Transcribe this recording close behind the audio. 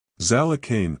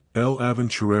Zalacaín, El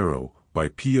Aventurero, by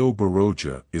Pío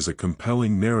Baroja is a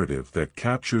compelling narrative that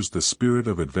captures the spirit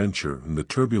of adventure and the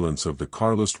turbulence of the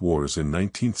Carlist Wars in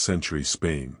 19th-century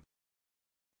Spain.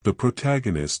 The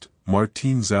protagonist,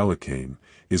 Martín Zalacaín,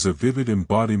 is a vivid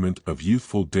embodiment of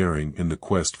youthful daring in the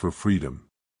quest for freedom.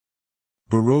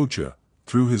 Baroja,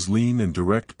 through his lean and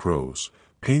direct prose,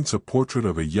 paints a portrait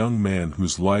of a young man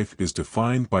whose life is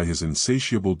defined by his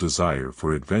insatiable desire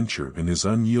for adventure and his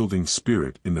unyielding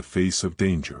spirit in the face of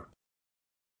danger.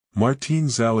 Martín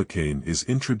Zalacaín is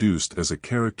introduced as a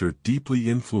character deeply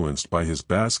influenced by his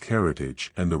Basque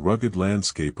heritage and the rugged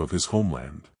landscape of his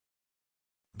homeland.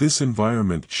 This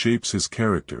environment shapes his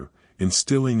character,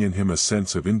 instilling in him a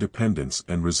sense of independence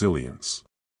and resilience.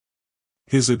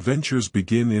 His adventures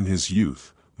begin in his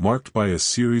youth, marked by a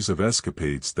series of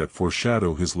escapades that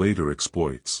foreshadow his later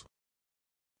exploits.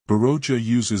 Baroja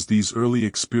uses these early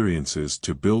experiences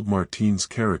to build Martín's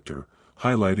character,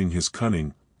 highlighting his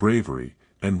cunning, bravery,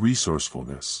 and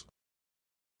resourcefulness.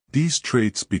 These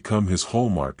traits become his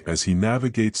hallmark as he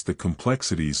navigates the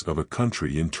complexities of a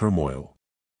country in turmoil.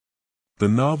 The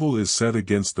novel is set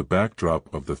against the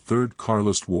backdrop of the Third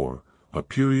Carlist War, a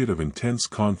period of intense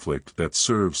conflict that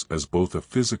serves as both a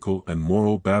physical and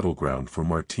moral battleground for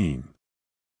Martín.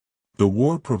 The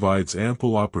war provides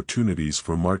ample opportunities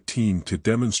for Martín to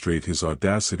demonstrate his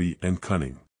audacity and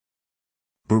cunning.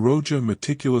 Baroja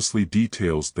meticulously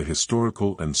details the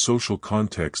historical and social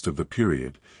context of the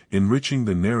period, enriching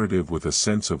the narrative with a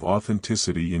sense of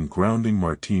authenticity and grounding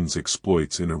Martín's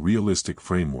exploits in a realistic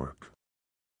framework.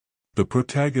 The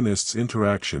protagonist's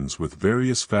interactions with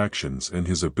various factions and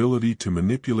his ability to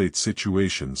manipulate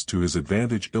situations to his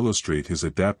advantage illustrate his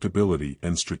adaptability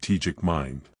and strategic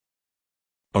mind.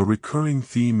 A recurring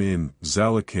theme in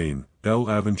Zalacaín, El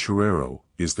Aventurero,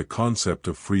 is the concept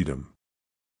of freedom.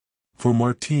 For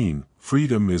Martín,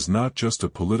 freedom is not just a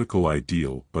political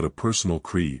ideal but a personal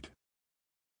creed.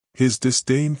 His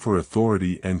disdain for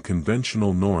authority and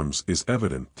conventional norms is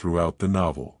evident throughout the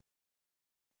novel.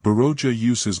 Baroja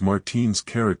uses Martín's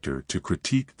character to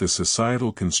critique the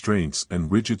societal constraints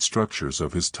and rigid structures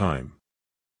of his time.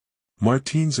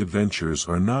 Martín's adventures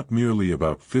are not merely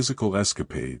about physical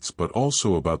escapades but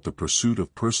also about the pursuit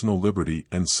of personal liberty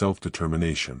and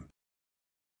self-determination.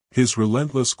 His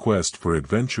relentless quest for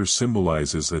adventure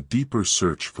symbolizes a deeper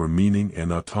search for meaning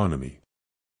and autonomy.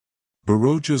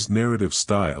 Baroja's narrative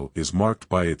style is marked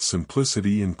by its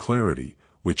simplicity and clarity,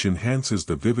 which enhances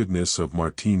the vividness of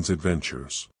Martín's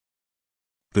adventures.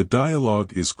 The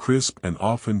dialogue is crisp and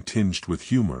often tinged with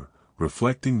humor,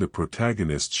 reflecting the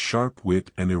protagonist's sharp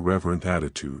wit and irreverent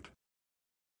attitude.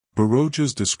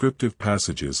 Baroja's descriptive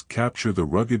passages capture the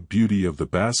rugged beauty of the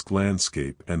Basque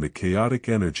landscape and the chaotic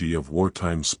energy of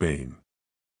wartime Spain.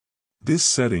 This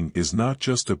setting is not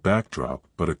just a backdrop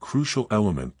but a crucial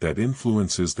element that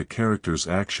influences the character's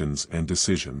actions and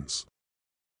decisions.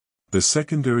 The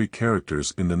secondary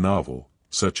characters in the novel,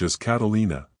 such as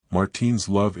Catalina, Martín's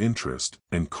love interest,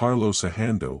 and Carlos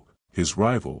Ahando, his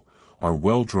rival, are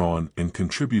well drawn and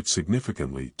contribute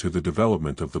significantly to the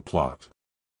development of the plot.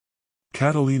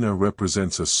 Catalina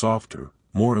represents a softer,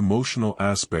 more emotional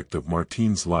aspect of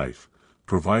Martín's life,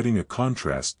 providing a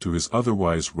contrast to his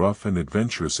otherwise rough and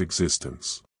adventurous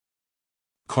existence.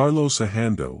 Carlos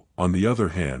Ahando, on the other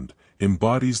hand,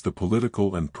 embodies the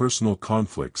political and personal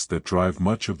conflicts that drive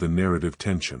much of the narrative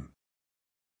tension.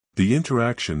 The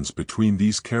interactions between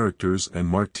these characters and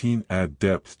Martín add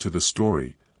depth to the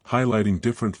story, highlighting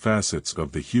different facets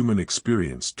of the human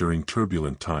experience during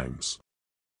turbulent times.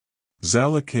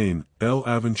 Zalacaín, El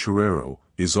Aventurero,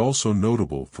 is also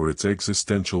notable for its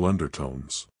existential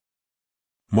undertones.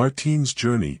 Martín's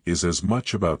journey is as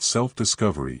much about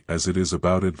self-discovery as it is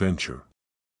about adventure.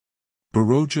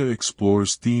 Baroja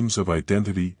explores themes of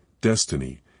identity,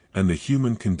 destiny, and the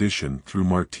human condition through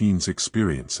Martín's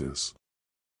experiences.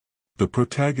 The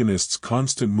protagonist's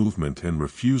constant movement and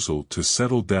refusal to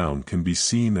settle down can be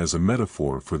seen as a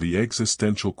metaphor for the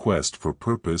existential quest for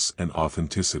purpose and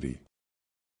authenticity.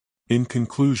 In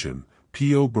conclusion,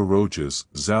 Pío Baroja's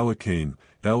Zalacaín,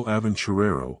 El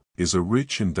Aventurero, is a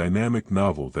rich and dynamic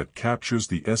novel that captures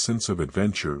the essence of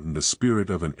adventure and the spirit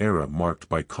of an era marked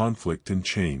by conflict and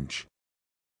change.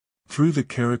 Through the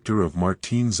character of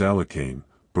Martín Zalacaín,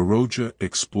 Baroja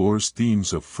explores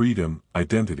themes of freedom,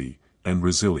 identity, and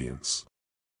resilience.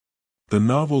 The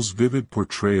novel's vivid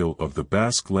portrayal of the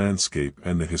Basque landscape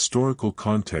and the historical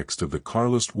context of the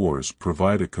Carlist Wars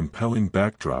provide a compelling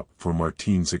backdrop for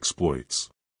Martín's exploits.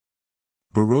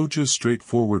 Baroja's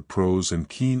straightforward prose and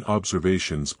keen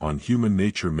observations on human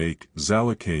nature make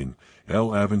Zalacaín, El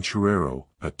Aventurero,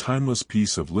 a timeless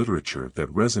piece of literature that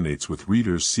resonates with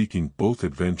readers seeking both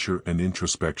adventure and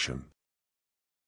introspection.